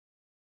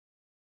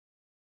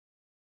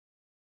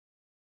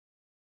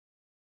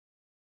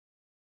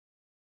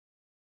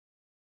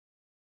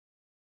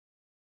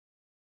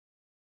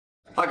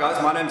Hi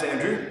guys, my name's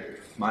Andrew.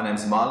 My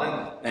name's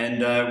Marlon. And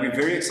we're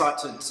very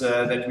excited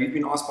that we've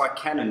been asked by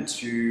Canon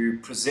to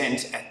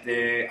present at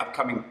their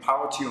upcoming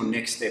Power to Your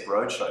Next Step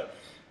Roadshow.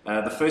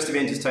 The first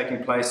event is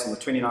taking place on the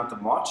 29th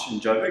of March in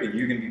Joburg, and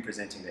you're going to be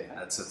presenting there.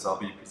 That's it, I'll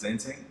be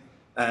presenting.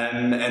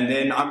 And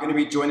then I'm going to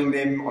be joining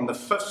them on the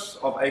 5th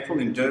of April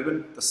in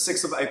Durban, the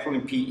 6th of April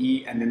in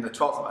PE, and then the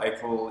 12th of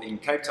April in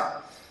Cape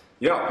Town.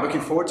 Yeah,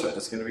 looking forward to it.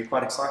 It's going to be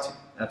quite exciting.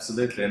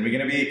 Absolutely, and we're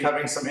going to be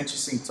covering some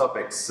interesting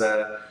topics.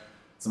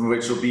 Some of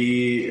which will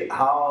be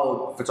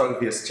how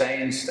photography has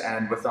changed,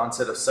 and with the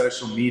onset of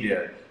social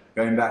media,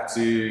 going back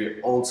to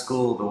old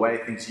school, the way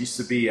things used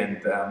to be,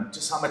 and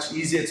just how much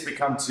easier it's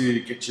become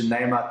to get your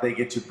name out there,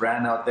 get your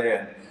brand out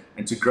there,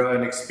 and to grow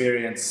and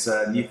experience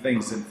new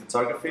things in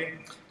photography.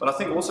 But I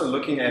think also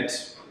looking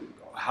at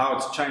how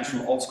it's changed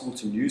from old school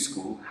to new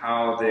school,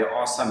 how there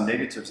are some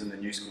negatives in the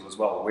new school as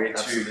well, where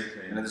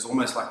there's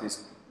almost like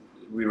this.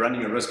 We're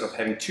running a risk of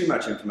having too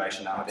much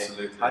information out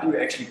there. How do you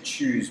actually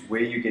choose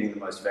where you're getting the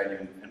most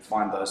value and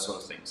find those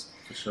sort of things?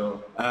 For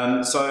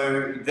sure.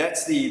 So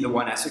that's the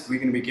one aspect. We're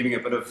going to be giving a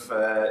bit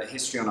of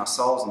history on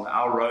ourselves and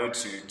our road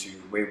to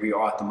where we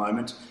are at the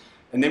moment.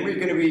 And then we're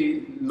going to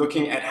be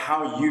looking at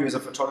how you as a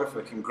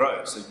photographer can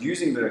grow. So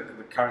using the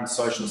current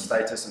social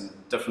status and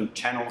different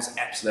channels,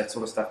 apps, that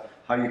sort of stuff,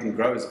 how you can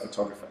grow as a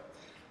photographer.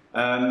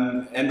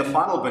 And the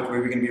final bit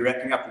where we're going to be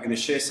wrapping up, we're going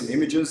to share some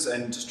images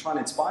and just try and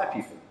inspire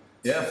people.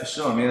 Yeah, for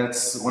sure. I mean,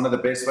 it's one of the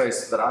best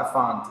ways that I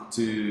found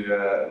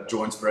to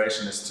draw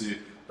inspiration is to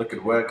look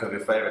at work of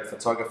your favorite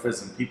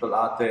photographers and people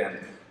out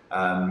there,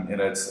 and you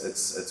know,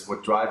 it's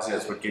what drives you,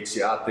 it's what gets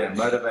you out there and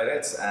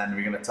motivated. And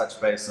we're going to touch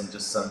base on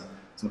just some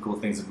cool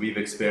things that we've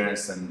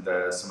experienced and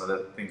some of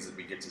the things that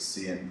we get to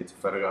see and get to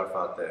photograph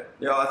out there.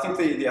 Yeah, I think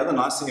the other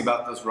nice thing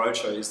about this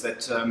roadshow is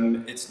that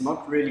it's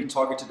not really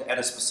targeted at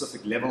a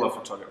specific level of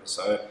photography.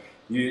 So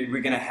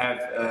we're going to have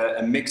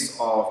a mix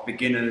of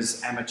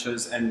beginners,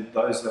 amateurs, and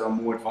those that are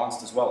more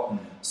advanced as well.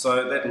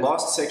 So that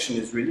last section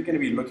is really going to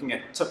be looking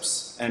at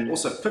tips and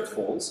also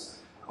pitfalls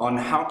on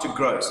how to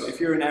grow. So if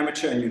you're an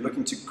amateur and you're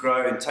looking to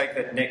grow and take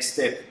that next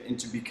step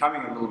into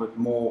becoming a little bit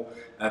more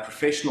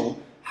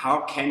professional,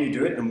 how can you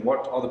do it and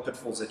what are the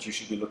pitfalls that you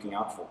should be looking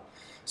out for?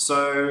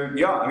 So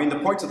yeah, I mean, the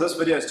point of this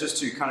video is just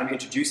to kind of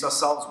introduce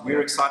ourselves.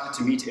 We're excited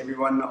to meet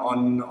everyone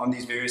on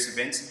these various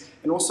events.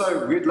 And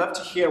also, we'd love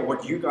to hear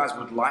what you guys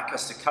would like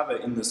us to cover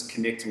in this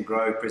Connect and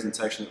Grow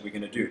presentation that we're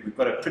going to do. We've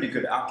got a pretty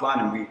good outline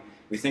and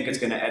we think it's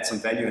going to add some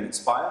value and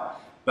inspire.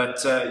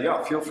 But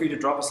yeah, feel free to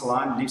drop us a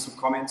line, leave some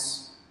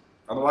comments.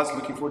 Otherwise,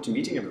 looking forward to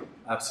meeting everyone.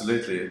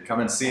 Absolutely.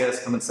 Come and see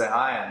us, come and say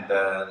hi,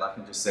 and like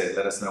I just said,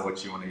 let us know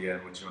what you want to hear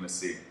and what you want to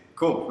see.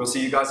 Cool. We'll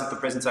see you guys at the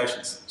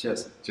presentations.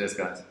 Cheers. Cheers,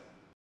 guys.